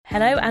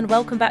Hello and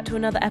welcome back to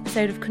another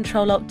episode of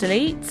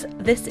Control-Alt-Delete.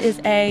 This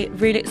is a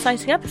really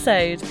exciting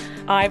episode.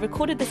 I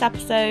recorded this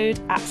episode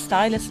at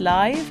Stylist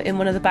Live in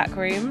one of the back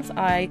rooms.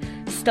 I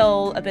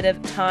stole a bit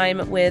of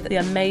time with the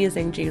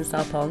amazing June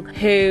Sarpong,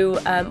 who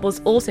was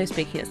also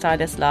speaking at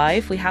Stylist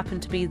Live. We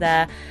happened to be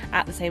there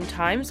at the same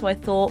time, so I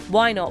thought,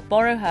 why not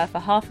borrow her for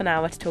half an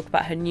hour to talk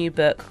about her new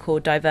book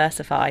called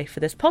Diversify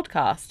for this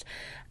podcast?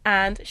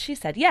 And she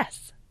said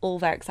yes, all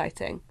very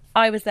exciting.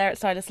 I was there at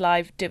Stylist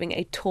Live doing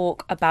a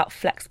talk about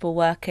flexible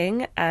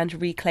working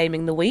and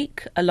reclaiming the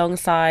week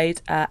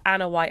alongside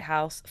Anna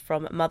Whitehouse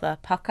from Mother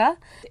Pukka.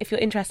 If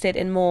you're interested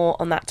in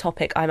more on that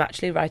topic, I'm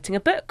actually writing a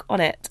book on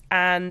it,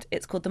 and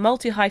it's called The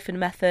Multi-Hyphen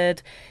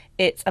Method.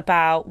 It's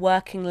about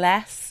working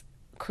less,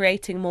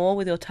 creating more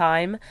with your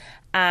time,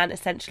 and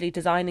essentially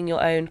designing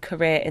your own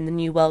career in the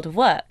new world of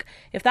work.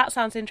 If that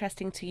sounds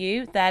interesting to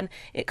you, then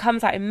it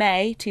comes out in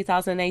May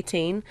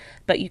 2018,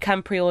 but you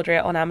can pre-order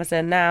it on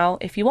Amazon now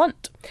if you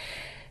want.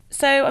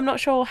 So I'm not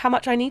sure how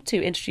much I need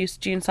to introduce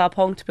June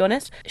Sarpong, to be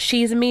honest.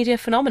 She's a media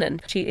phenomenon.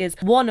 She is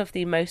one of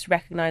the most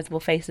recognisable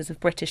faces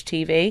of British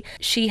TV.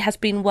 She has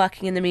been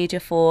working in the media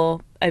for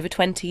over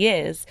 20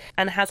 years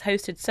and has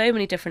hosted so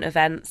many different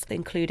events,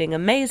 including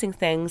amazing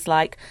things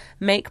like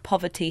Make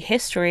Poverty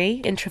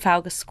History in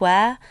Trafalgar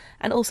Square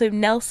and also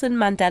Nelson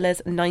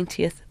Mandela's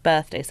 90th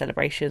birthday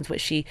celebrations, which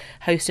she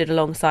hosted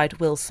alongside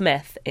Will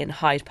Smith in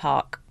Hyde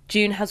Park.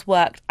 June has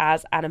worked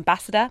as an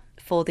ambassador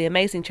for the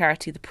amazing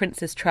charity The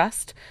Prince's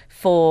Trust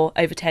for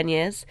over 10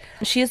 years.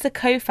 She is the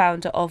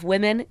co-founder of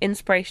Women,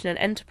 Inspiration and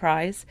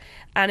Enterprise,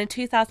 and in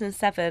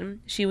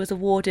 2007 she was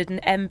awarded an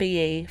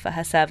MBE for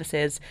her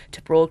services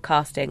to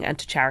broadcasting and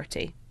to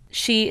charity.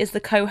 She is the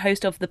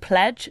co-host of The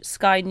Pledge,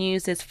 Sky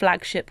News'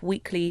 flagship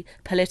weekly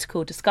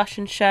political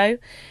discussion show,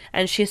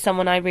 and she is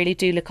someone I really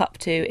do look up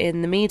to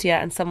in the media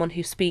and someone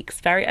who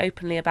speaks very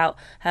openly about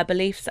her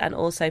beliefs and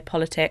also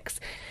politics,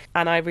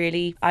 and I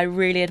really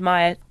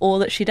admire all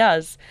that she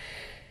does.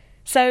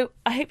 So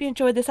I hope you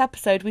enjoyed this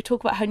episode. We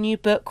talk about her new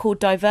book called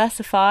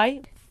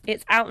Diversify.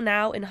 It's out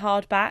now in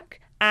hardback,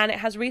 and it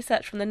has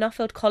research from the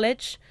Nuffield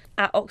College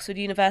at Oxford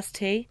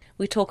University.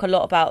 We talk a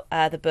lot about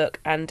the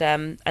book, and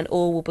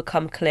all will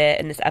become clear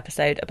in this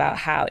episode about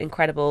how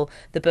incredible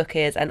the book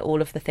is and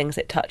all of the things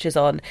it touches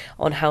on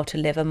how to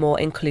live a more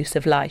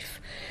inclusive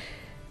life.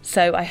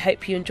 So I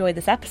hope you enjoy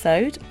this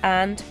episode,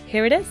 and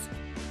here it is.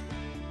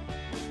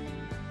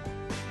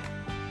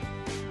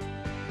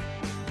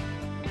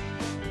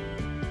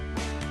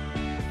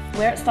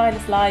 We're at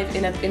Stylist Live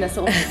in a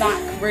sort of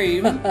back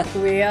room.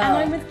 We are. And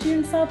I'm with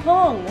June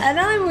Sarpong. And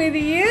I'm with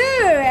you.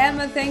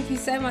 Emma, thank you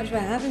so much for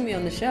having me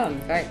on the show. I'm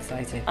very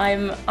excited. I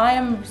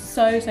am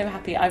so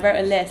happy. I wrote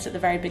a list at the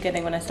very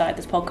beginning when I started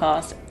this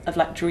podcast of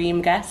like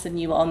dream guests, and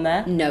you were on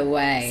there. No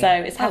way. So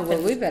it's happened. Oh,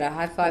 well, we better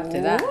high five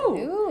to that.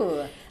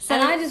 Ooh. So,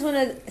 and I just want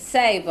to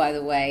say, by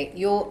the way,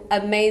 your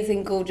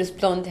amazing, gorgeous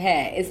blonde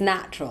hair is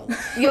natural.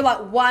 You're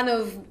like one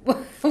of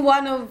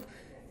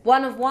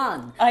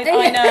one. I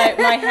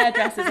know, my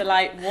hairdressers are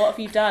like, what have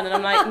you done? And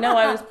I'm like, no,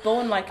 I was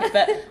born like it,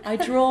 but I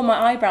draw my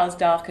eyebrows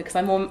darker because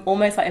I'm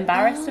almost like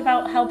embarrassed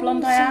about how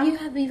blonde I am. So you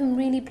have even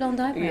really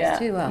blonde eyebrows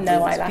too. Well, no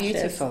that's eyelashes.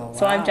 Beautiful. Wow.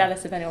 So I'm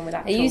jealous of anyone with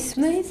actual. Are you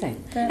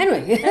amazing?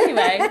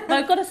 Anyway, but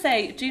I've got to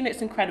say, June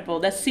looks incredible.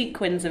 There's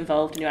sequins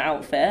involved in your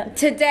outfit.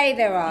 Today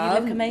there are.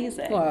 You look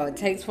amazing. Well, it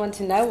takes one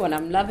to know one.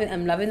 I'm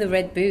loving the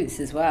red boots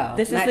as well.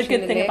 This is the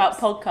good thing about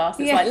podcasts.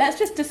 It's like, let's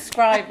just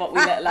describe what we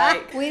look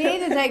like. We need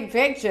to take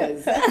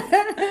pictures.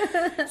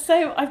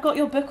 So I've got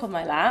your book on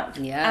my lap,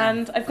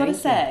 and I've got to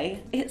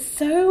say, it's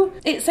so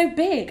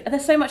big.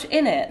 There's so much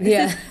in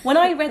it. When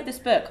I read this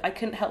book, I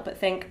couldn't help but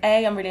think,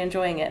 A, I'm really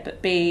enjoying it,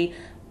 but B,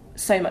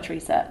 so much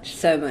research.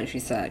 So much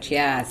research,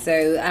 yeah.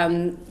 So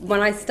when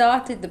I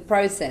started the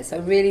process, I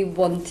really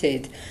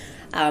wanted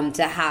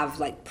to have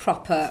like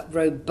proper,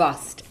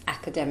 robust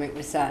academic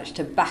research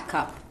to back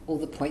up all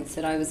the points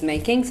that I was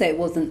making, so it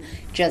wasn't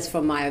just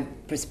from my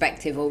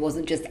perspective or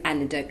wasn't just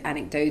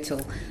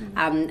anecdotal.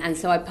 And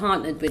so I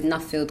partnered with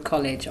Nuffield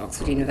College,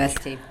 Oxford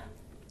University.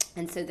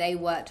 And so they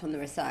worked on the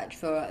research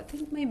for, I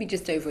think, maybe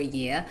just over a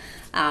year.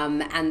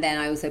 And then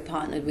I also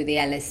partnered with the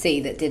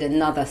LSE that did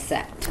another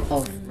set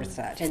of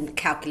research and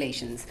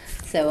calculations.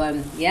 So,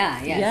 it's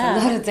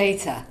a lot of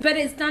data. But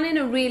it's done in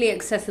a really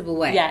accessible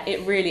way. Yeah, it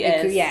really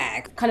is.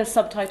 Yeah. Kind of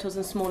subtitles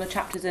and smaller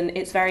chapters, and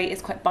it's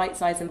quite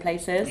bite-sized in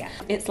places. Yeah.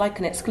 It's like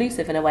an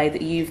exclusive in a way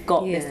that you've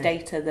got this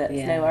data that's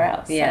nowhere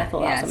else. Yeah. So I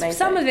thought that was amazing.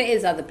 Some of it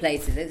is other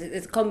places.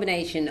 It's a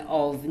combination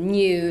of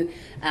new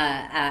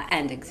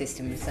and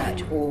existing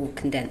research all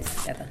condensed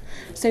together.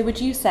 So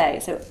would you say,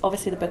 so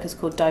obviously the book is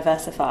called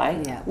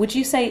Diversify, would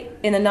you say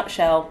in a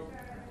nutshell,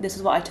 this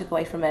is what I took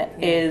away from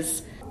it,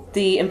 is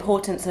the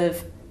importance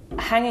of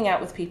hanging out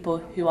with people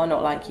who are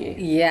not like you?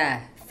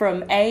 Yeah.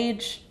 From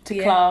age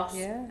to class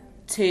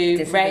to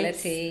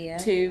disability,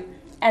 race to...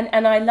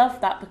 And I love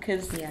that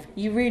because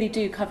you really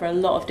do cover a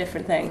lot of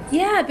different things.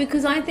 Yeah,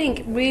 because I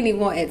think really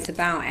what it's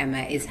about,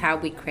 Emma, is how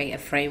we create a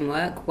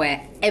framework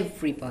where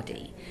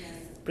everybody,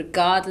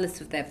 regardless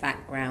of their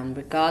background,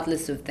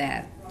 regardless of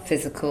their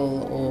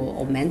physical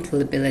or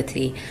mental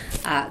ability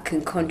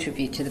can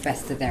contribute to the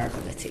best of their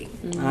ability.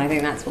 And I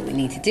think that's what we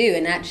need to do.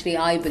 And actually,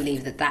 I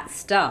believe that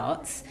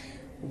starts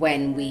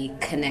when we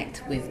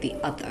connect with the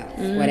other,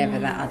 whatever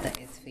that other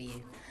is for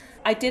you.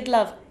 I did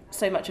love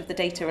so much of the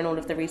data and all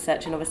of the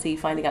research, and obviously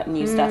finding out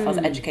new stuff. I was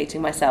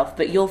educating myself,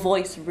 but your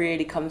voice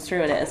really comes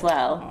through in it as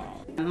well.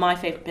 My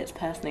favourite bits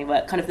personally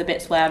were kind of the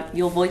bits where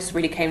your voice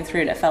really came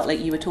through and it felt like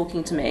you were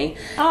talking to me.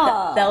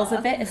 There was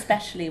a bit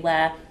especially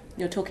where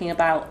you're talking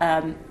about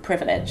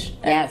privilege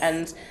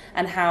and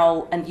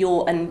how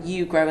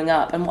you growing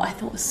up, and what I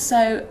thought was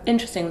so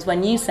interesting was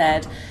when you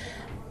said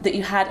that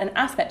you had an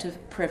aspect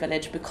of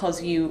privilege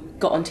because you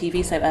got on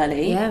TV so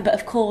early, but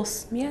of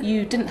course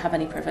you didn't have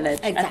any privilege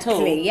at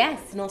all.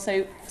 Yes. And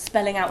also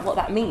spelling out what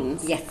that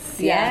means. Yes.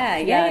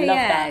 I love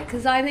that.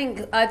 Because I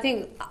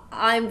think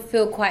I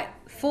feel quite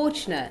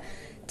fortunate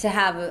to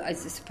have I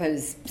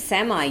suppose,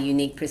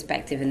 semi-unique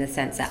perspective in the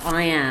sense that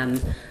I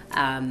am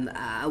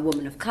a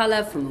woman of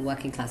colour from a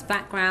working class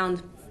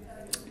background,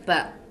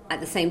 but at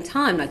the same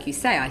time, like you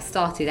say, I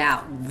started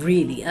out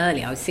really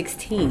early. I was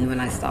 16 when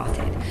I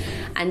started.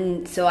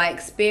 And so I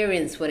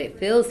experienced what it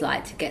feels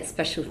like to get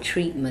special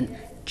treatment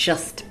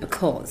just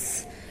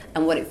because.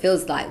 And what it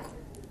feels like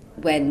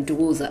when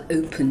doors are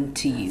open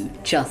to you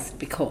just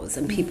because.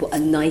 And people are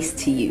nice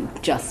to you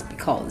just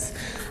because.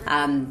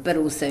 But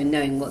also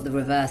knowing what the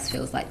reverse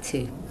feels like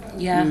too.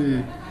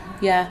 Yeah.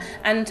 Yeah,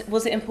 and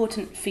was it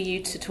important for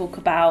you to talk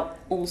about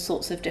all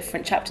sorts of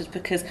different chapters?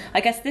 Because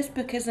I guess this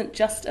book isn't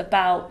just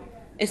about...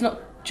 It's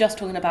not just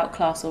talking about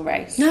class or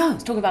race. No.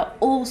 It's talking about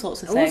all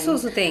sorts of things. All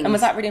sorts of things. And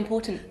was that really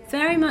important?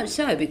 Very much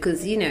so,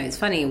 because, it's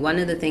funny, one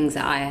of the things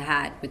that I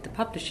had with the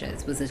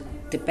publishers was a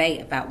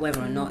debate about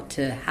whether or not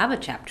to have a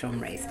chapter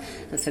on race.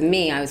 And for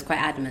me, I was quite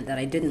adamant that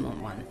I didn't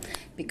want one,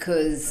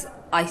 because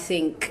I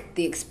think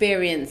the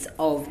experience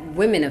of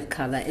women of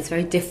colour is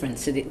very different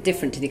to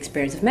the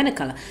experience of men of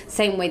colour.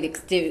 Same way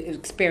the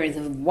experience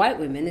of white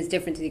women is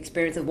different to the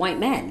experience of white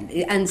men.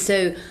 And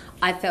so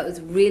I felt it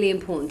was really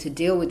important to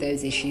deal with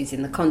those issues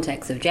in the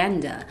context of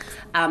gender.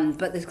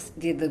 But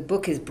the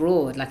book is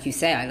broad, like you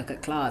say. I look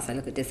at class, I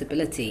look at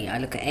disability, I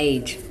look at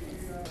age,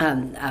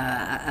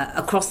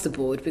 across the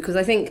board, because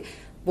I think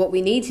what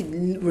we need to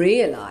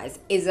realise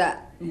is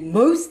that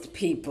most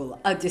people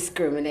are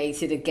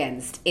discriminated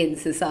against in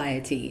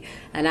society,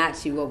 and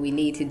actually what we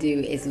need to do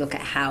is look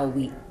at how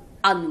we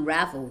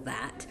unravel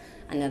that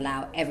and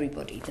allow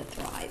everybody to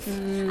thrive.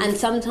 And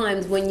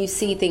sometimes when you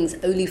see things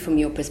only from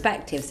your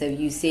perspective, so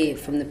you see it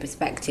from the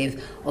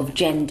perspective of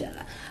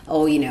gender,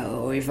 or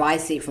if I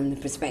see it from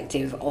the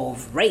perspective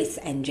of race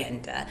and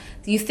gender,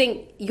 you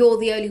think you're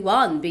the only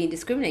one being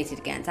discriminated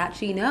against.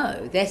 Actually,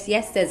 no.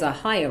 There's a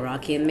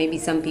hierarchy, and maybe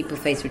some people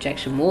face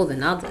rejection more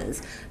than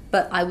others,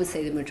 but I would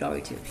say the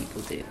majority of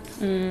people do.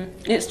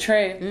 It's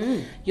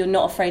true. You're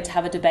not afraid to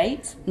have a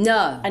debate.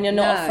 No. And you're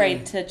not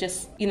afraid to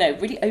just,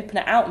 really open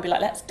it out and be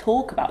like, let's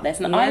talk about this.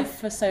 And I've,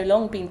 for so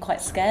long, been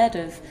quite scared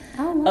of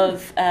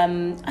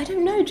I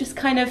don't know, just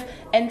kind of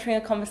entering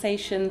a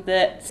conversation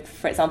that,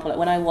 for example, like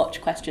when I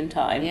watch Question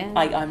Time,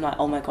 I'm like,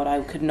 oh my God,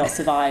 I could not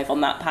survive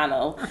on that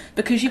panel.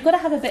 Because you've got to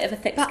have a bit of a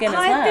thick skin as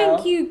well. I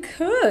think you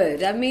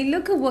could. I mean,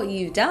 look at what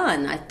you've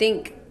done. I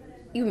think...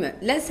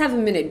 let's have a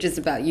minute just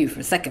about you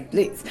for a second,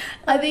 please.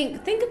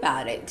 Think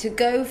about it. To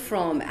go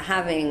from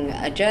having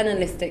a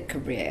journalistic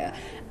career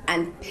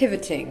and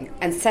pivoting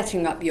and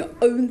setting up your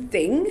own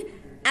thing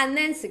and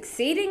then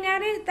succeeding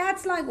at it,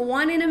 that's like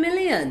 1 in a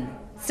million.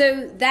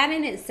 So that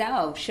in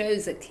itself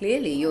shows that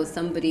clearly you're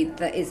somebody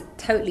that is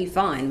totally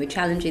fine with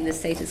challenging the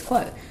status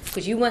quo,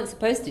 because you weren't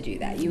supposed to do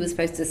that. You were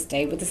supposed to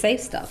stay with the safe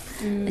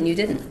stuff, and you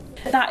didn't.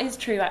 That is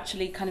true,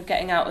 actually. Kind of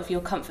getting out of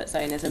your comfort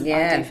zone I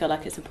do feel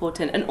like it's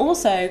important. And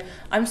also,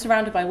 I'm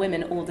surrounded by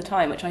women all the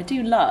time, which I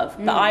do love,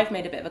 but I've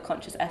made a bit of a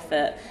conscious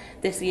effort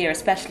this year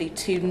especially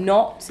to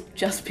not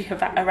just be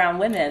around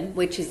women.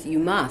 Which is, you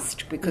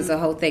must, because the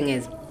whole thing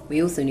is we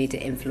also need to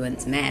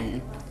influence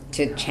men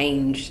to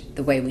change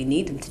the way we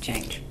need them to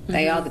change.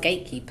 They are the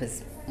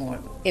gatekeepers, more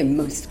in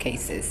most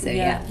cases. So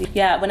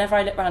yeah. Whenever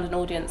I look around an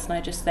audience and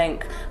I just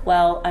think,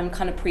 well, I'm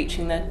kind of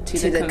preaching to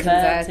the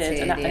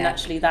converted, and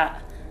actually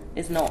that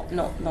is not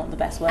the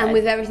best way. And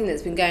with everything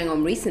that's been going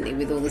on recently,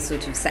 with all the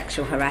sort of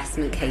sexual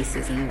harassment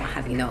cases and what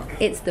have you not,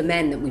 it's the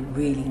men that we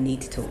really need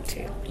to talk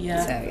to.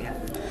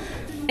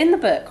 In the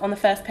book, on the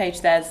first page,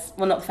 there's...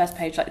 Well, not the first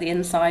page, like the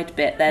inside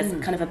bit, there's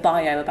kind of a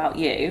bio about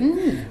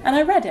you. And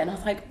I read it and I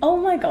was like, oh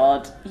my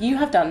God, you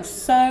have done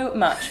so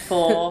much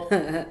for...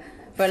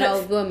 for an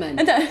old woman.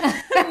 No.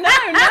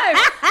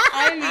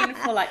 I mean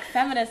for like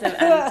feminism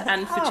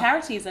and for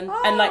charities and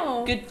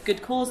like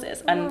good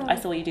causes. And I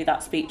saw you do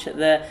that speech at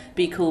the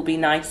Be Cool, Be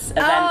Nice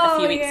event a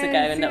few weeks ago,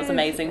 and that was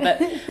amazing.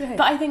 But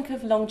I think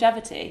of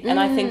longevity, and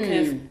I think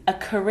of a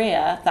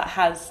career that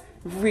has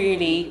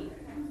really...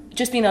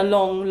 just been a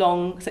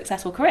long,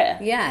 successful career.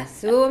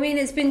 Yes. Well, I mean,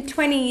 it's been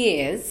 20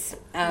 years.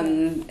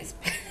 It's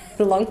been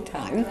a long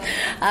time.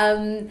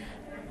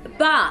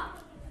 But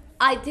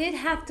I did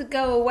have to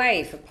go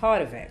away for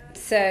part of it.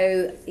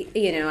 So,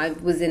 I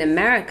was in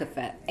America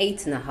for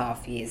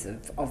 8.5 years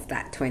of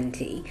that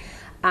 20.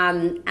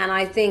 And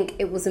I think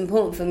it was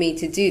important for me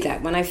to do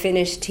that. When I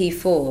finished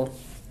T4,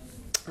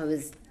 I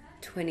was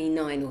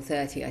 29 or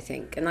 30, I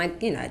think. And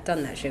I'd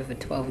done that show for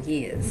 12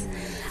 years.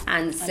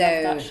 And so...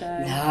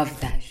 Love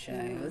that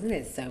show. Wasn't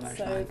it so much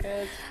fun? So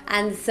good.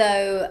 And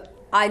so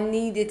I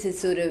needed to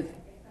sort of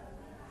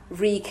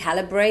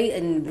recalibrate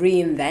and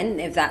reinvent,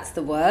 if that's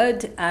the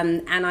word.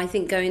 And I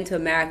think going to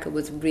America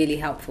was really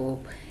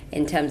helpful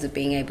in terms of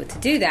being able to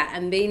do that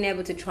and being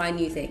able to try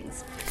new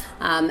things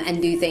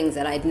and do things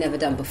that I'd never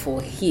done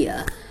before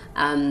here.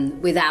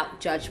 Without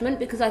judgment,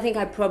 because I think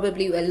a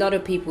lot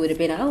of people would have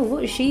been like, oh,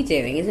 what is she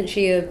doing? Isn't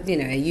she a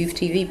youth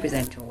TV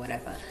presenter or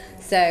whatever?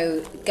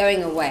 So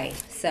going away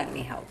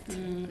certainly helped.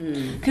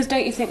 Because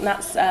don't you think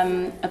that's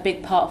a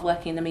big part of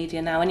working in the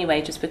media now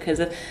anyway, just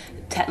because of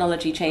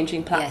technology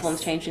changing,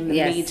 platforms changing,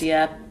 the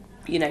media,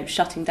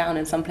 shutting down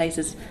in some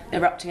places,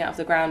 erupting out of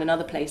the ground in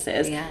other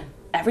places. Yeah.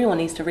 Everyone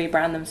needs to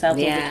rebrand themselves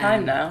all the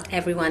time now.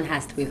 Everyone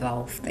has to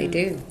evolve. They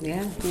do.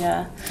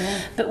 Yeah.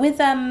 But with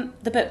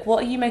the book,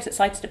 what are you most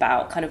excited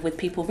about, kind of with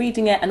people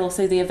reading it and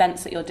also the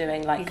events that you're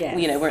doing? Like,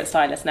 we're at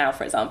Stylist now,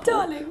 for example.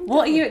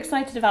 What are you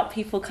excited about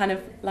people kind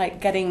of like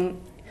getting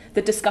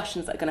the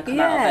discussions that are going to come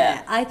out of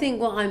it? I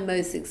think what I'm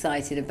most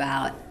excited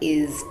about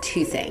is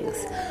two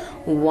things.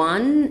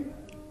 One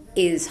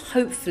is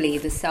hopefully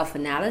the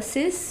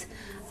self-analysis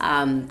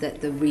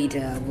that the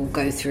reader will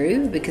go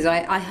through, because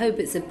I hope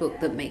it's a book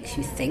that makes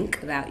you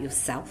think about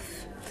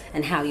yourself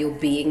and how you're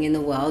being in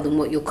the world and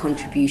what your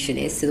contribution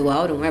is to the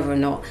world and whether or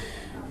not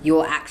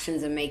your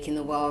actions are making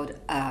the world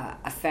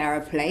a fairer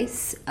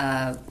place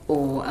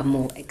or a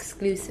more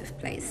exclusive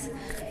place.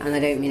 And I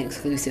don't mean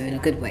exclusive in a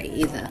good way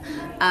either.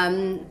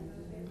 And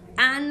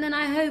then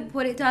I hope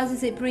what it does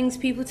is it brings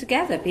people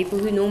together, people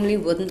who normally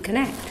wouldn't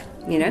connect,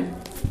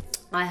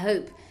 I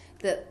hope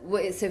that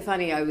it's so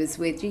funny. I was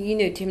with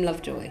Tim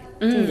Lovejoy.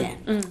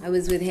 I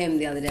was with him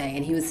the other day,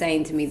 and he was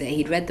saying to me that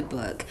he'd read the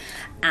book,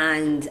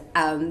 and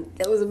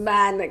there was a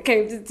man that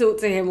came to talk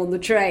to him on the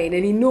train,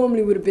 and he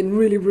normally would have been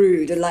really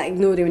rude and like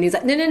ignored him, and he was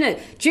like, no,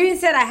 June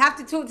said I have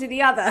to talk to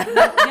the other.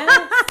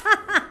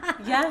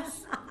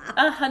 Yes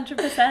 100%.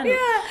 Yeah. And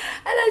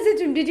I said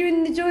to him, did you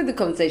enjoy the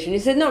conversation? He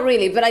said, not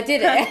really, but I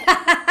did it.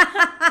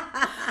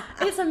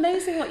 It's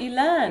amazing what you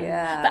learn.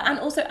 Yeah. But, and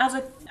also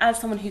as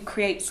someone who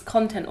creates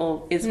content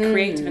or is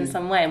creative in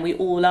some way, and we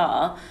all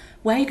are,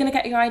 where are you going to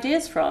get your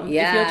ideas from if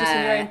you're just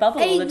in your own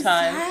bubble all the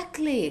time?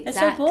 Exactly. It's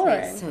so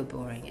boring.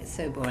 It's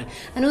so boring.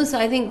 And also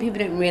I think people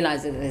don't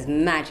realise that there's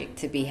magic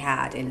to be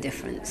had in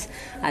difference.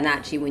 And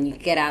actually when you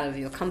get out of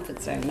your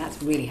comfort zone,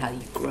 that's really how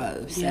you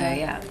grow. So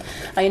yeah.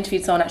 I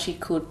interviewed someone actually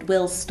called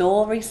Will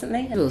Storr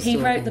recently. He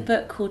wrote the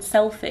book called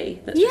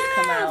Selfie that's just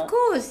come out. Yeah, of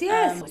course,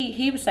 yes.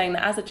 He was saying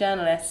that as a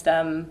journalist,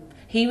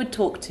 he would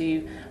talk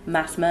to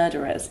mass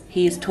murderers.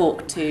 He's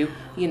talked to,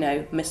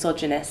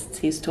 misogynists.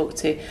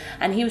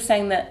 And he was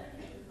saying that,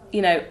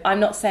 I'm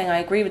not saying I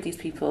agree with these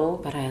people,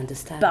 but I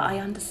understand.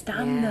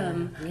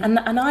 them, yeah. and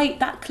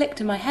that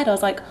clicked in my head. I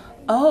was like,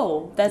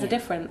 oh, there's a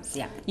difference.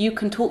 Yeah, you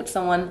can talk to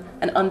someone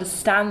and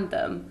understand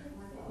them,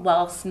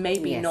 whilst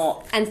maybe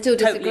not, and still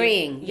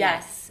disagreeing. Totally,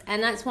 yes,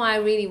 and that's why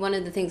one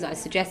of the things that I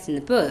suggest in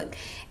the book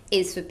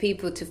is for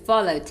people to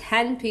follow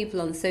 10 people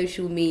on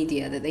social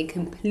media that they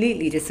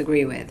completely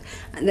disagree with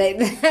and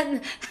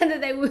that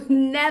they would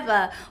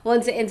never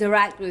want to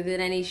interact with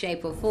in any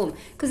shape or form,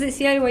 because it's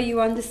the only way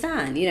you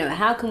understand.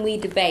 How can we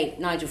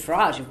debate Nigel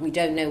Farage if we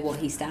don't know what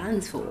he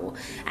stands for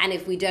and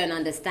if we don't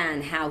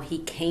understand how he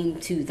came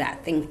to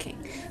that thinking?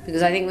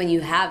 Because I think when you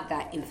have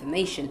that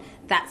information,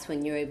 that's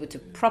when you're able to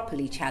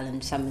properly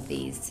challenge some of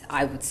these,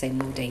 I would say,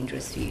 more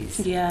dangerous views.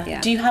 Yeah.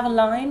 Do you have a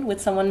line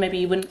with someone maybe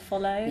you wouldn't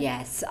follow?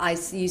 Yes, I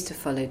used to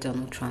follow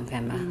Donald Trump,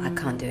 Emma. I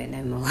can't do it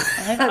no more.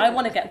 I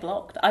want to get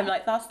blocked. I'm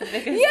like, that's the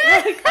biggest.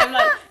 Yeah. I'm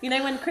like,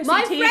 when Chrissy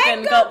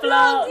Teigen got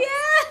blocked. Yeah,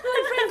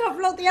 my friend got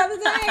blocked the other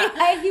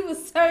day. He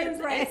was so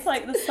impressed. It's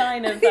like the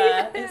sign of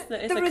it's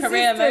a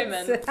career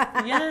moment.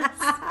 Yes.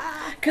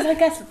 Because I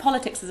guess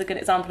politics is a good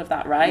example of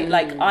that, right?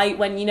 Like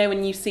when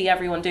you see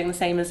everyone doing the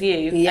same as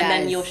you, and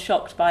then you're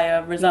shocked by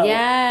a result.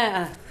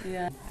 Yeah.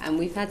 And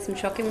we've had some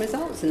shocking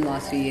results in the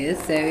last few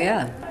years, so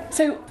yeah.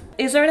 So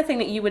is there anything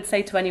that you would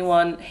say to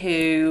anyone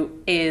who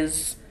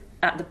is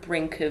at the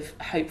brink of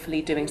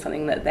hopefully doing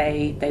something that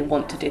they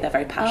want to do, they're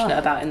very passionate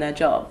about in their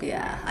job?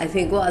 Yeah, I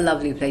think what a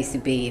lovely place to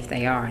be if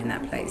they are in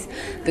that place,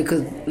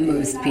 because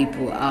most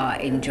people are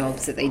in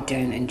jobs that they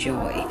don't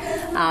enjoy.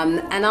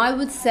 And I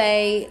would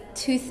say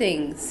two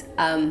things.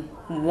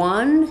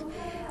 One,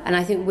 and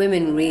I think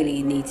women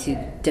really need to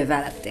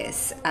develop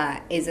this,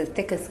 is a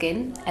thicker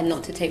skin and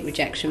not to take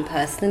rejection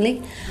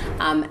personally,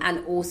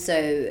 and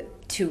also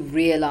to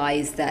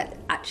realise that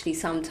actually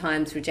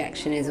sometimes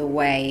rejection is a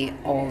way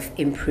of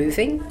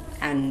improving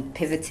and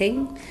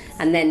pivoting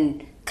and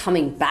then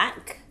coming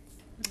back.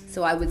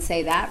 So I would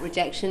say that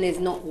rejection is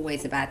not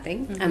always a bad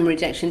thing, and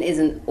rejection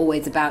isn't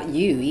always about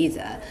you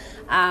either.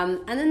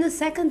 And then the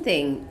second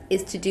thing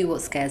is to do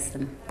what scares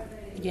them.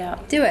 Yeah.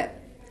 Do it.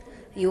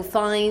 You'll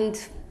find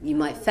you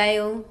might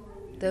fail,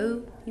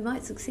 though you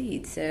might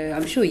succeed. So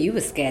I'm sure you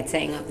were scared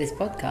setting up this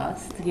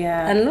podcast.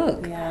 Yeah. And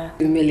look,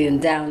 2 million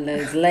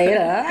downloads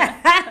later.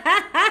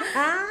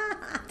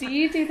 Do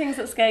you do things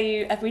that scare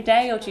you every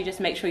day, or do you just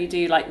make sure you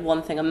do like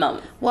one thing a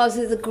month? Well, so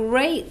there's a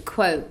great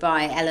quote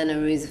by Eleanor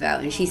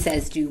Roosevelt, and she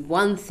says, do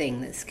one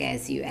thing that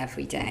scares you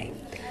every day.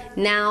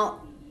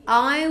 Now,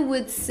 I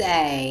would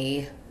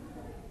say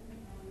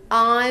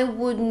I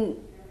don't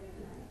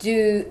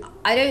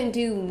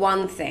do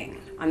one thing.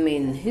 I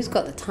mean, who's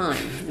got the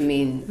time? I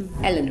mean,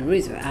 Eleanor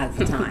Roosevelt had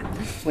the time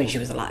when she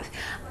was alive.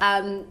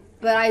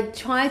 But I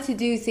try to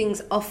do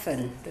things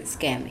often that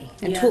scare me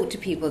and talk to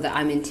people that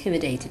I'm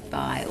intimidated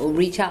by, or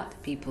reach out to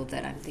people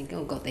that I'm thinking,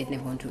 oh God, they'd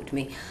never want to talk to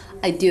me.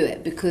 I do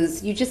it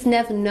because you just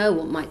never know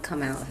what might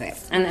come out of it.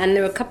 And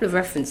there are a couple of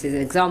references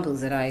and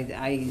examples that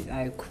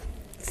I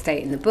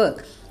state in the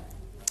book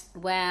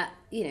where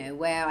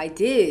I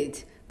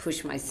did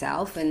push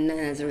myself and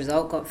as a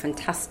result got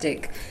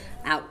fantastic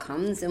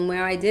outcomes, and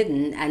where I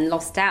didn't and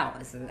lost out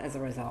as a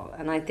result.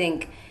 And I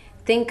think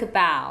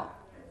about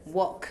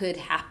what could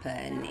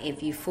happen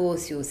if you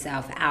force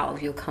yourself out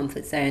of your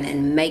comfort zone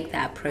and make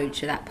that approach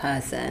to that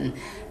person.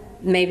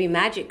 Maybe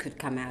magic could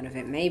come out of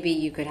it. Maybe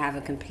you could have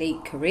a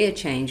complete career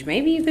change.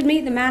 Maybe you could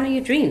meet the man of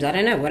your dreams. I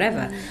don't know,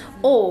 whatever.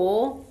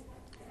 Or,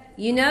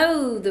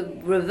 the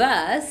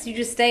reverse, you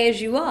just stay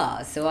as you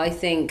are. So I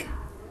think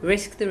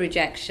risk the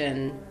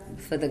rejection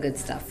for the good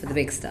stuff, for the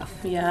big stuff.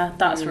 Yeah,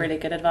 that's really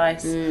good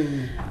advice.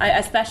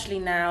 Especially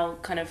now,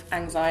 kind of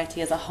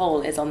anxiety as a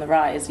whole is on the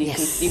rise.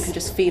 You can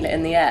just feel it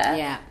in the air.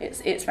 Yeah,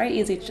 it's very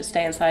easy to just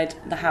stay inside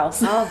the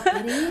house,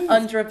 it is.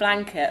 under a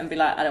blanket, and be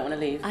like, I don't want to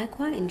leave. I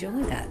quite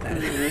enjoy that though.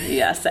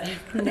 Yeah, same.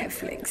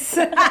 Netflix.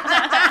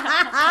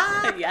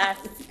 Yes,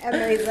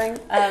 amazing.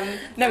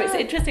 No, it's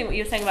interesting what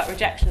you were saying about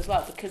rejection as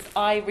well, because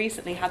I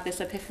recently had this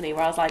epiphany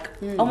where I was like,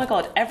 oh my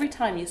God, every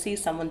time you see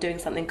someone doing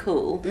something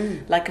cool,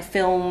 like a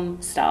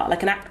film star,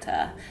 like an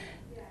actor,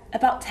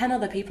 about 10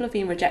 other people have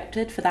been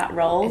rejected for that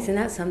role. Isn't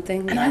that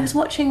something? And I was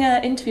watching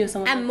an interview of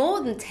someone, and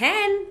more than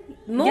 10.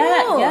 More,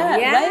 yeah,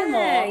 way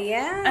more.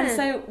 Yeah. And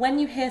so when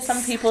you hear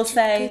some people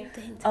say,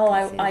 "Oh,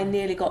 I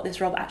nearly got this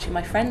role, but actually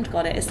my friend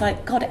got it," it's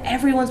like, God,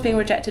 everyone's being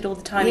rejected all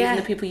the time, even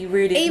the people you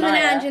really even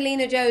admire.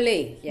 Angelina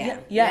Jolie.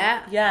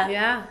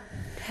 Yeah.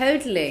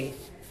 Totally.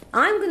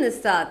 I'm going to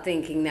start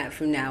thinking that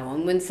from now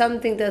on, when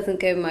something doesn't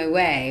go my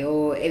way,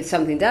 or if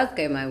something does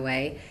go my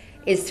way,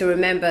 is to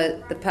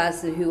remember the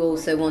person who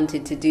also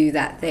wanted to do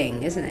that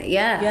thing, isn't it?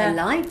 Yeah. I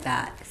like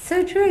that.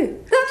 So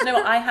true. Do you know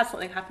what? I had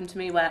something happen to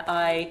me where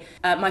my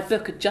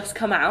book had just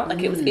come out,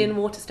 like it was in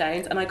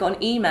Waterstones, and I got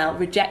an email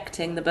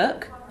rejecting the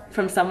book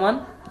from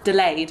someone.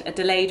 A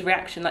delayed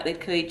reaction, like they'd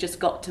clearly just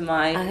got to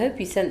my... I hope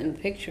you sent them a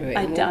picture of it.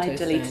 I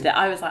deleted it.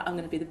 I was like, I'm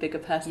going to be the bigger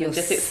person. You're and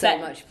just so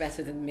much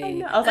better than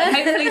me. I was like,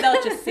 hopefully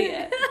they'll just see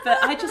it.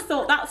 But I just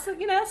thought that's a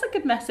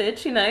good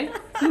message, You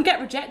can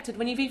get rejected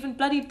when you've even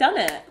bloody done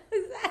it.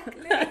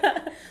 Exactly.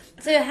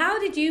 So how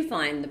did you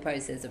find the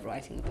process of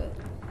writing the book?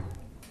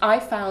 I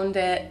found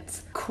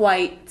it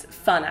quite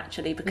fun,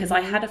 actually, because I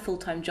had a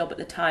full-time job at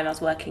the time. I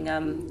was working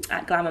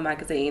at Glamour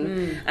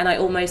magazine, and I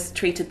almost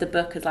treated the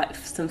book as like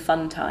some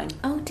fun time.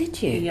 Oh, did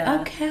you?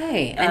 Yeah.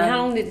 Okay. And how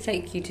long did it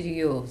take you to do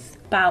yours?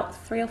 About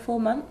 3 or 4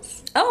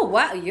 months. Oh,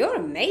 wow, you're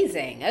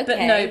amazing.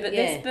 Okay. But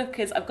this book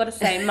is, I've got to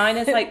say, mine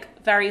is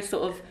like very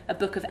sort of a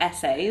book of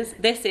essays.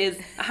 This is,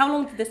 how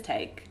long did this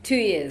take? 2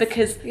 years.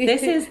 Because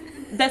this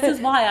is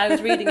why I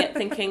was reading it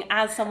thinking,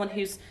 as someone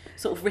who's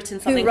sort of written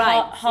something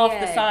half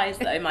the size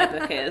though my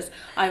book is,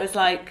 I was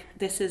like,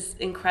 this is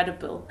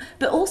incredible.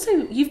 But also,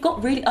 you've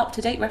got really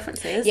up-to-date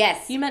references.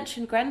 Yes. You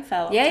mentioned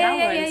Grenfell.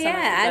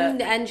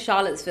 And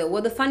Charlottesville.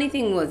 Well, the funny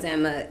thing was,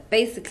 Emma,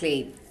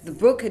 basically, the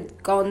book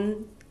had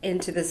gone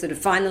into the sort of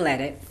final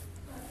edit,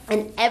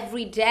 and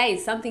every day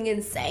something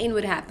insane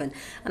would happen,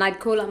 and I'd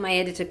call up my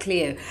editor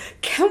Cleo,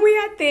 can we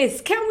add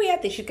this,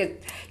 she'd go,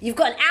 you've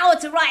got an hour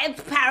to write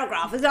a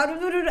paragraph,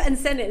 and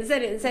send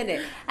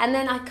it, and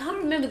then I can't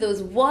remember, there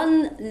was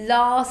one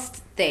last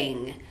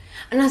thing,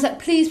 and I was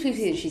like, please,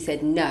 and she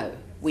said, no,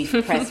 we've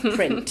pressed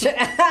print.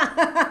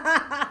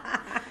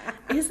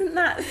 Isn't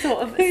that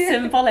sort of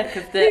symbolic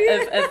of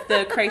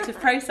the creative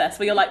process,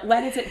 where you're like,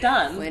 when is it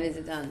done? When is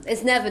it done?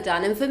 It's never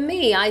done. And for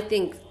me, I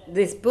think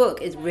this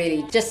book is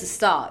really just the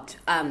start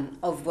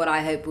of what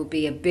I hope will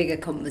be a bigger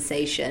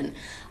conversation,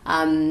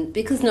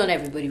 because not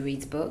everybody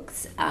reads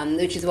books,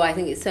 which is why I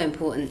think it's so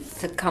important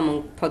to come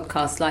on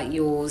podcasts like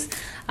yours,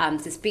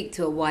 to speak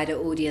to a wider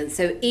audience.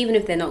 So even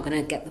if they're not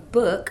going to get the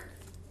book,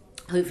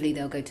 hopefully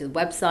they'll go to the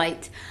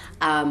website,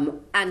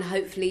 and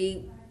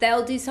hopefully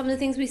they'll do some of the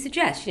things we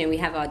suggest. We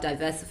have our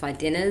diversified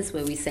dinners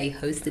where we say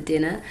host a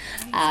dinner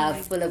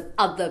full of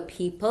other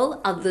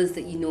people, others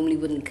that you normally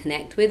wouldn't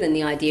connect with. And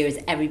the idea is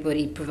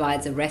everybody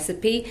provides a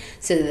recipe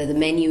so that the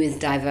menu is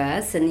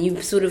diverse and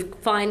you sort of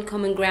find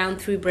common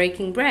ground through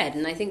breaking bread.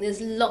 And I think there's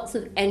lots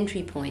of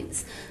entry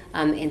points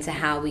into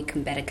how we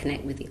can better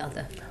connect with the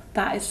other.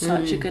 That is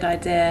such a good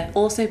idea.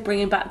 Also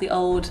bringing back the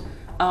old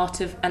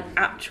art of an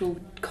actual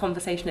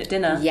conversation at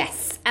dinner.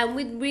 Yes, and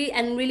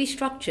really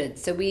structured.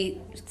 So we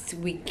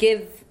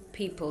give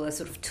people a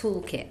sort of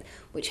toolkit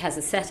which has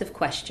a set of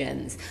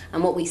questions,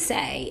 and what we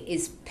say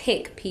is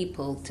pick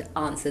people to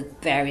answer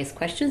various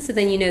questions, so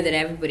then you know that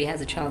everybody has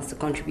a chance to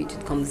contribute to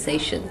the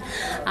conversation.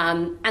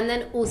 And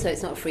then also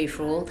it's not free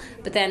for all,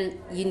 but then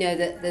you know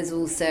that there's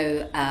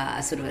also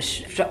a sort of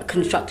a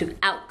constructive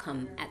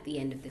outcome at the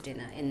end of the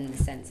dinner, in the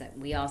sense that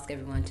we ask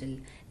everyone to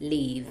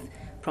leave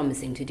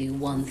promising to do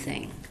one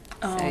thing.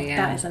 Oh, so,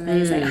 yeah. That is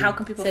amazing. How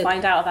can people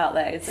find out about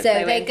those? So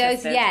they go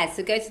to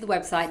the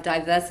website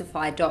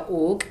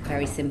diversify.org.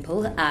 Very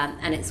simple,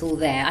 and it's all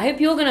there. I hope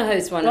you're going to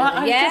host one. Well,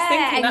 I was just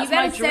thinking, and you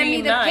better send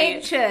me the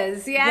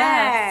pictures.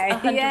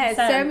 Yes, 100%.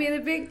 Send me the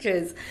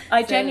pictures.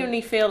 I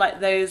genuinely feel like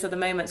those are the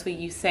moments where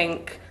you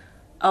think,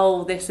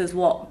 oh, this is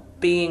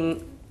what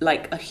being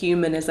like a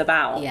human is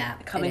about. Yeah,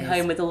 coming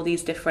home with all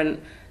these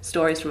different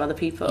stories from other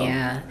people.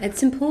 Yeah,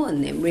 it's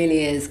important. It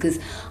really is, because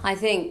I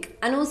think,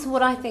 and also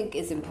what I think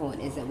is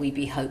important is that we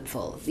be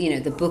hopeful. You know,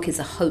 the book is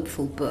a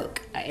hopeful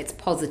book. It's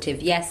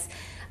positive. Yes,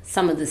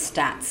 some of the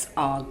stats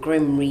are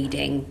grim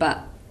reading,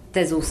 but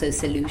there's also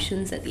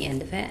solutions at the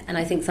end of it. And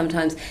I think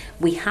sometimes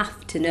we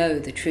have to know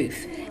the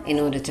truth in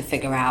order to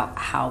figure out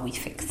how we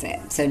fix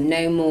it. So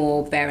no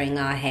more burying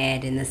our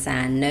head in the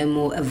sand, no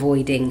more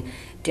avoiding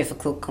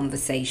difficult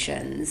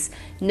conversations,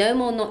 no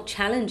more not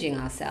challenging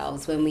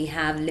ourselves when we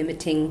have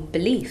limiting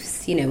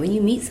beliefs. You know, when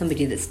you meet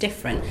somebody that's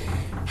different,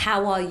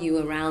 how are you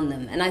around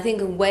them? And I think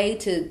a way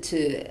to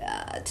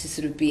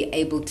sort of be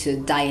able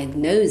to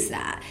diagnose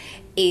that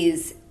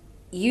is,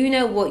 you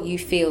know what you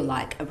feel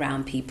like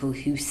around people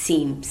who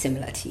seem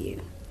similar to you.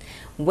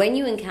 When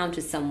you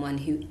encounter someone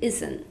who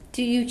isn't,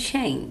 do you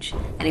change?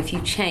 And if you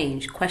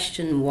change,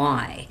 question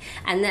why.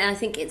 And then I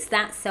think it's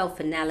that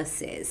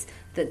self-analysis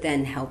that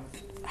then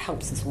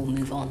helps us all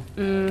move on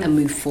and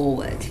move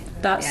forward.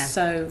 That's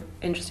so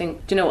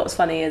interesting. Do you know what's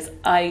funny is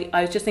I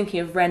was just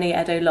thinking of Renée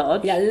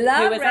Edo-Lodge,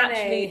 who was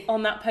actually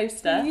on that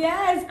poster.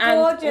 Yes, and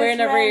gorgeous we're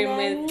in a room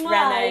Renée. with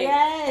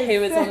Renée,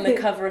 who was on the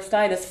cover of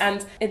Stylist.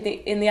 And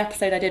in the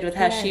episode I did with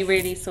her, she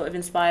really sort of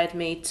inspired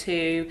me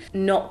to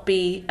not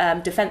be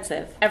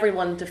defensive.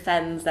 Everyone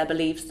defends their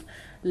beliefs.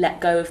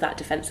 Let go of that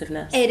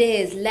defensiveness. It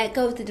is, let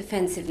go of the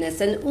defensiveness.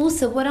 And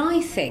also what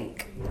I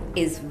think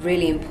is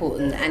really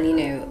important, and you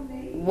know,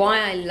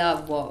 why I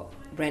love what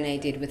Renée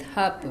did with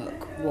her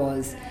book,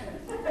 was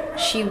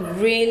she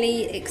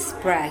really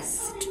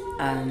expressed,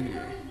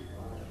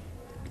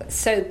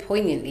 so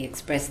poignantly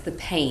expressed the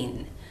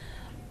pain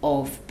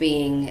of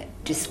being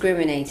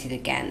discriminated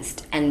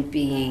against and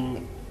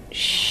being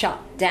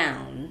shut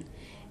down,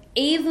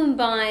 even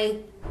by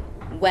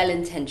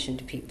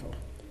well-intentioned people.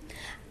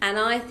 And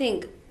I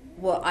think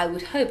what I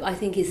would hope, I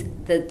think, is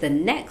the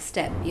next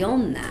step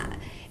beyond that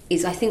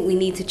is, I think we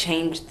need to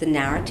change the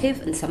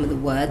narrative and some of the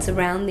words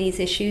around these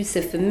issues.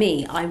 So for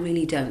me, I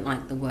really don't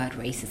like the word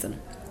racism.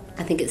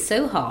 I think it's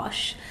so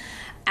harsh,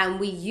 and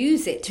we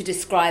use it to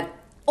describe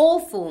all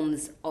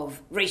forms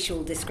of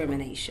racial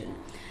discrimination.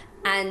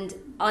 And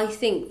I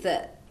think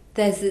that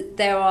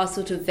there are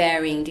sort of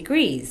varying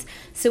degrees.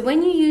 So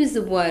when you use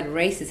the word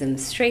racism,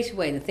 straight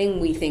away the thing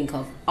we think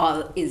of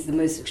is the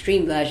most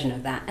extreme version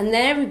of that. And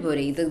then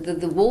everybody,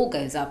 the wall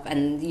goes up,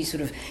 and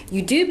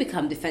you do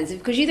become defensive,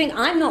 because you think,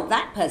 I'm not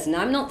that person.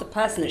 I'm not the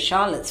person at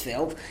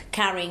Charlottesville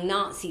carrying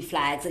Nazi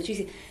flags.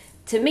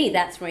 To me,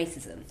 that's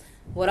racism.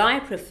 What I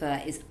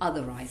prefer is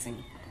otherizing.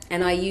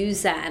 And I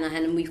use that,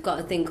 and we've got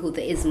a thing called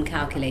the ism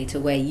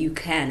calculator, where you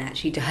can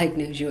actually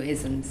diagnose your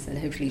isms and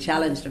hopefully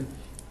challenge them.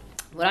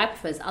 What I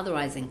prefer is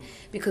otherizing,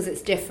 because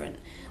it's different.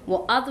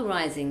 What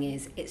otherizing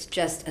is, it's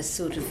just a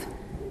sort of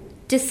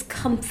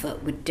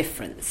discomfort with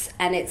difference,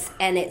 and it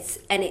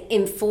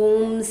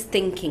informs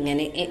thinking, and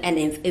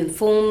it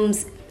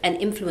informs and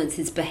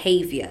influences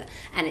behavior,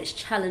 and it's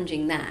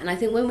challenging that. And I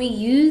think when we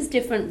use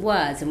different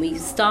words and we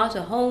start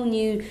a whole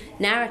new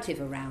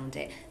narrative around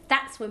it,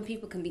 that's when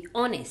people can be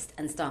honest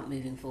and start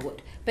moving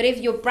forward. But if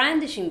you're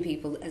brandishing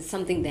people as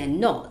something they're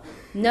not,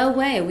 no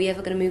way are we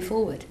ever going to move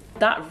forward.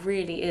 That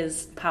really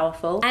is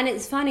powerful. And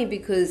it's funny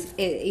because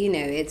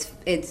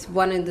it's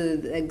one of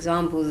the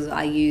examples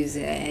I use,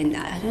 and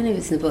I don't know if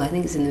it's in the book, I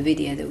think it's in the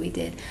video that we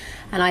did.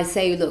 And I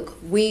say, look,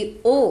 we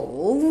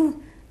all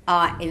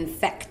are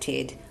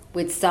infected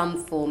with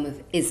some form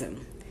of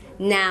ism.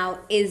 Now,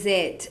 is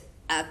it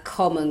a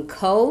common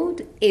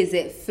cold? Is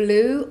it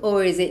flu?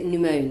 Or is it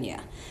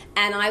pneumonia?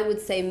 And I would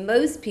say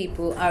most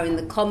people are in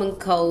the common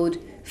cold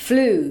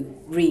flu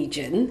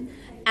region,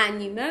 and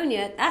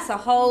pneumonia, that's a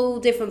whole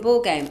different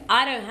ballgame.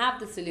 I don't have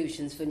the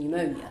solutions for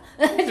pneumonia.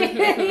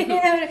 You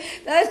know,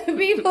 those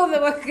people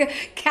that were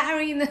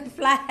carrying the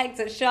flags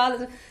at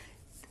Charlotte,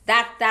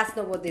 that's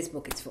not what this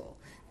book is for.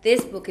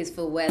 This book is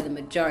for where the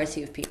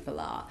majority of people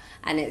are,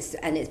 and it's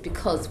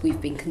because we've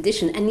been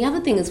conditioned. And the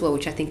other thing as well,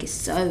 which I think is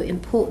so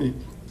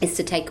important, is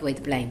to take away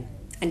the blame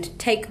and to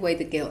take away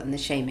the guilt and the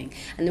shaming.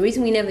 And the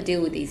reason we never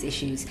deal with these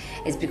issues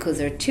is because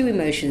there are two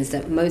emotions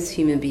that most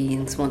human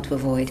beings want to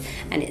avoid,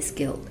 and it's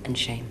guilt and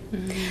shame.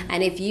 Mm-hmm.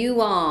 And if you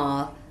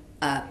are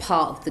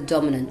part of the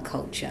dominant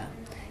culture,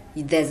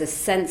 there's a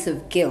sense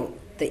of guilt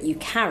that you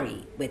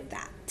carry with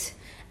that.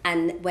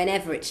 And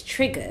whenever it's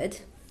triggered,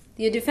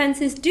 your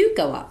defences do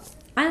go up.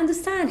 I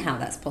understand how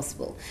that's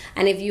possible.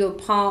 And if you're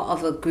part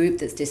of a group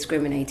that's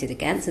discriminated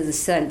against, there's a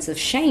sense of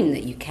shame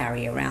that you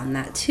carry around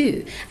that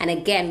too. And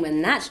again,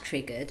 when that's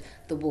triggered,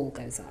 the wall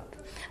goes up.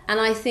 And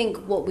I think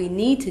what we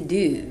need to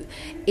do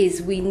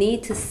is we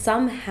need to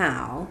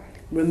somehow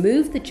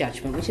remove the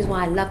judgment, which is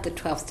why I love the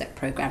 12-step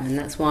program, and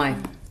that's why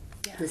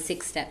the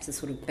 6 steps are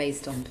sort of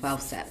based on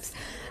 12 steps.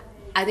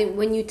 I think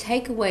when you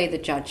take away the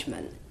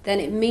judgment, then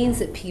it means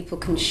that people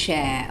can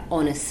share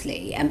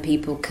honestly and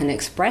people can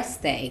express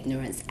their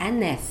ignorance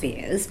and their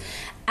fears.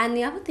 And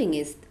the other thing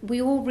is,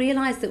 we all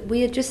realise that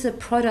we are just a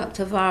product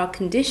of our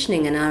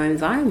conditioning and our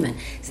environment.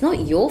 It's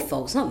not your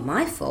fault, it's not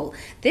my fault.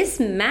 This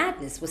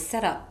madness was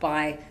set up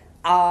by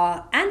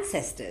our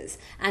ancestors,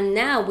 and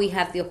now we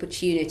have the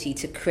opportunity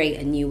to create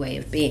a new way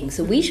of being.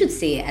 So we should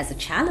see it as a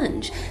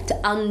challenge to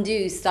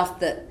undo stuff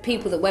that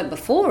people that went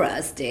before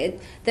us did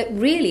that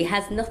really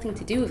has nothing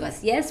to do with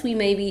us. Yes, we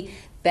may be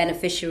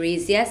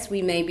beneficiaries, yes,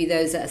 we may be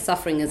those that are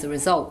suffering as a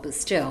result, but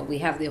still we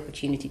have the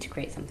opportunity to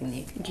create something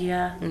new.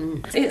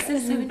 It's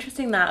so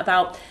interesting that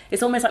about,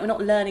 it's almost like we're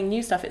not learning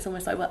new stuff, it's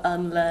almost like we're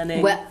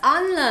unlearning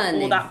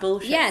all that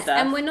bullshit stuff.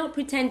 And we're not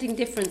pretending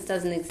difference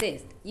doesn't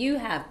exist. You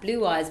have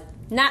blue eyes,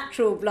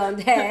 natural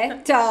blonde hair,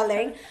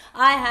 darling.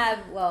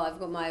 I've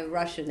got my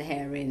Russian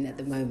hair in at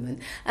the moment.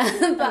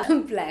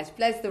 But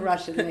bless the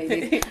Russian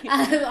lady.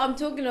 I'm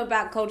talking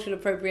about cultural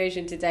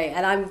appropriation today,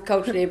 and I'm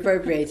culturally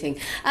appropriating.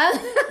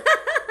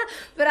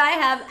 But I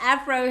have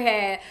afro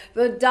hair,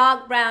 but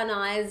dark brown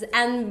eyes,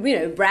 and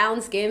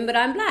brown skin, but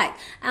I'm black.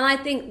 And I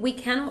think we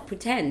cannot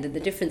pretend that the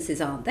differences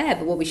aren't there,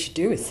 but what we should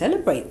do is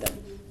celebrate them.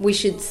 We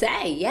should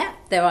say, yeah,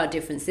 there are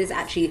differences.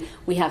 Actually,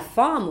 we have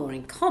far more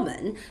in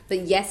common,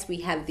 but yes, we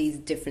have these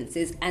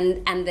differences,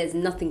 and there's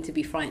nothing to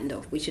be frightened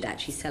of. We should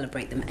actually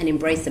celebrate them and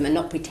embrace them and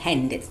not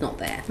pretend it's not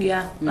there.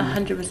 Yeah,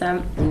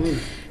 100%.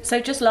 So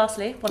just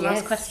lastly, one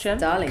last question,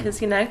 darling. Because,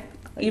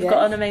 you've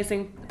got an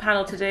amazing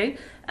panel to do.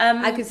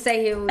 I could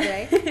stay here all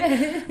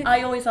day.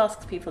 I always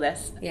ask people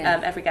this,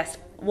 every guest,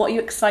 what are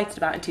you excited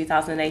about in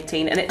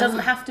 2018? And it doesn't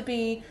have to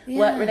be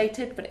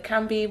work-related, but it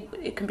can be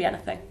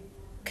anything.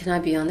 Can I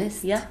be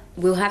honest? Yeah.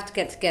 We'll have to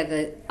get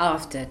together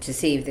after to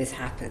see if this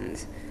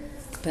happens.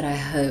 But I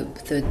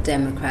hope the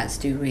Democrats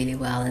do really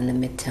well in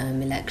the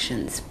midterm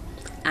elections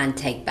and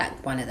take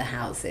back one of the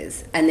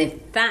houses. And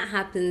if that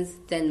happens,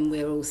 then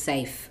we're all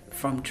safe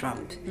from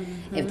Trump.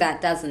 Mm-hmm. If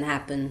that doesn't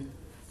happen,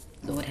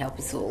 Lord help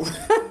us all.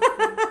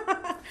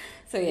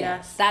 So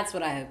yes, that's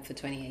what I hope for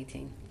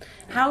 2018.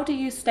 How do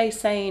you stay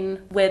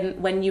sane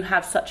when you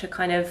have such a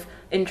kind of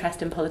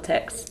interest in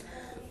politics?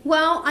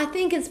 Well, I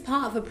think it's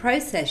part of a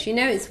process.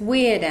 It's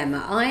weird,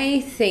 Emma.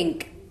 I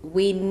think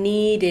we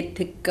needed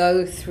to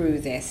go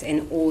through this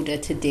in order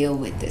to deal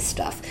with this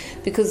stuff.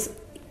 Because,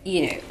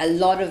 a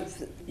lot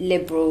of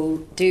liberal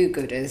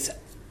do-gooders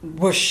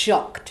were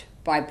shocked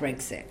by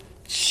Brexit,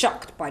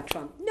 shocked by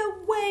Trump. No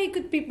way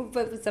could people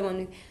vote for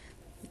someone.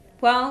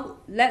 Well,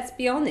 let's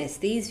be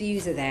honest. These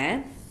views are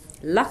there.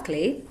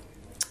 Luckily,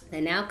 they're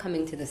now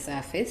coming to the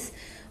surface.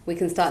 We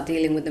can start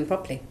dealing with them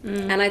properly.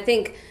 And I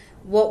think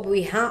what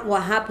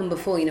happened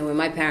before, when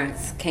my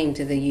parents came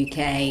to the UK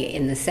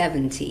in the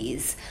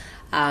 70s,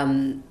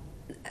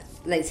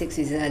 late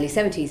 60s and early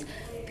 70s,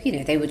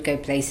 they would go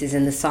places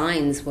and the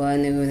signs were,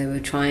 and they were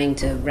trying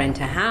to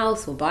rent a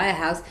house or buy a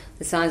house,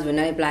 the signs were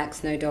no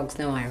blacks, no dogs,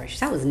 no Irish.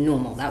 That was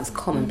normal. That was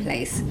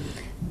commonplace.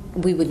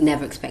 We would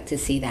never expect to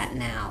see that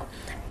now.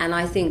 And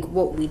I think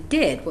what the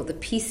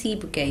PC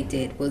Brigade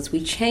did, was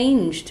we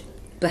changed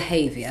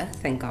behaviour,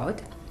 thank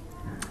God,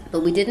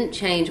 but we didn't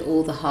change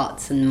all the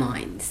hearts and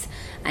minds.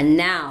 And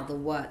now the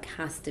work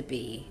has to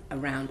be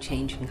around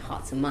changing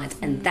hearts and minds.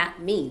 And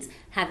that means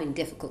having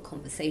difficult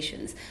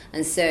conversations.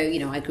 And so,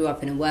 I grew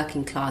up in a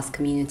working class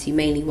community,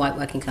 mainly white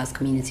working class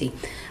community,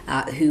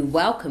 who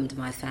welcomed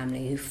my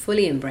family, who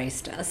fully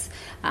embraced us.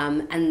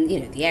 And,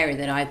 the area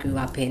that I grew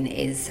up in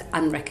is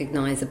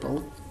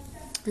unrecognisable.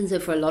 And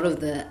so for a lot of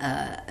the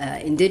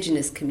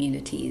indigenous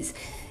communities,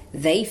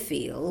 they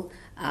feel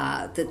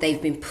that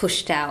they've been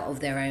pushed out of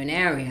their own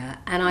area.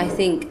 And I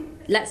think,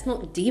 let's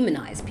not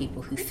demonize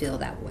people who feel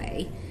that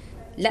way.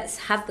 Let's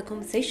have the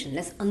conversation.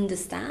 Let's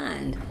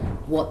understand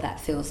what that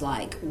feels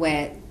like,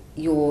 where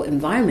your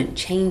environment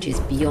changes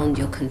beyond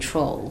your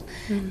control.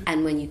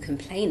 And when you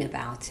complain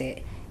about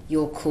it,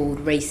 you're called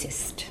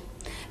racist.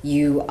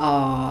 You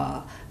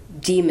are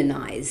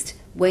demonized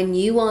when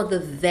you are the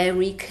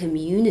very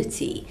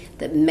community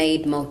that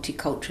made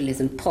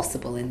multiculturalism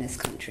possible in this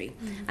country.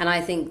 And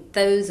I think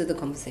those are the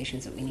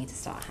conversations that we need to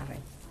start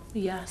having.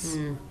 Yes.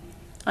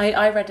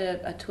 I read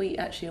a tweet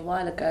actually a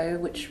while ago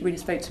which really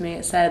spoke to me.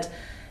 It said,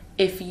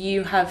 if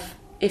you have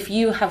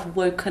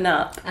woken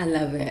up, I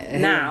love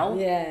it now,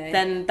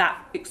 then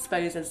that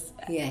exposes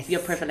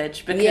your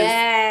privilege,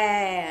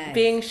 because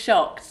being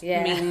shocked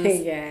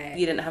means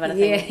you didn't have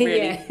anything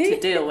really to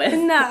deal with.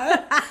 No.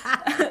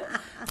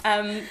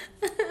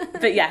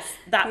 But yes,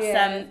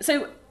 that's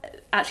so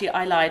actually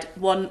I lied.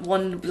 One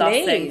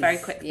last thing, very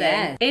quick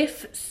thing.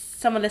 If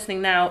someone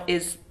listening now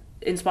is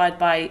inspired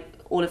by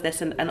all of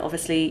this and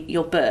obviously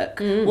your book,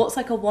 what's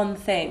like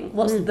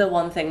what's the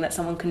one thing that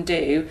someone can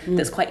do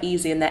that's quite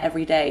easy in their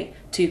everyday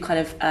to kind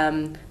of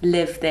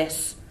live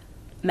this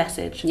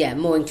message? Yeah,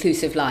 more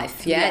inclusive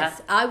life. Yes,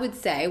 yeah. I would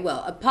say,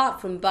 well, apart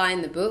from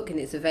buying the book, and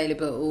it's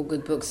available at all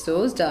good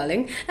bookstores,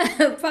 darling.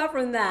 apart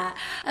from that,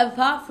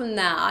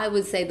 I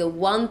would say the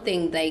one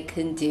thing they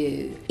can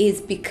do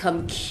is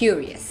become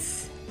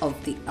curious of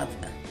the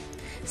other.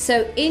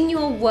 So in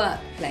your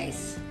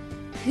workplace,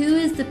 who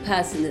is the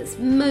person that's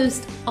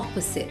most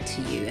opposite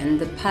to you and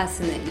the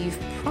person that you've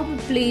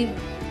probably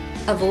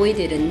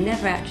avoided and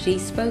never actually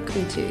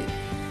spoken to?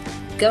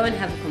 Go and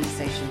have a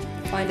conversation.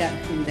 Find out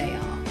who they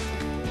are.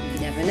 You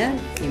never know.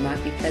 You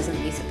might be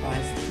pleasantly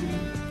surprised.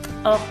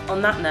 Oh,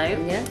 on that note,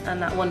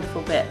 and that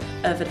wonderful bit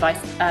of advice,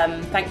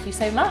 thank you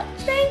so much.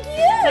 Thank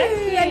you. Thank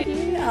you. Thank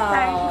you.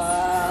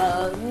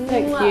 Thanks.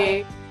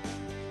 Thank you.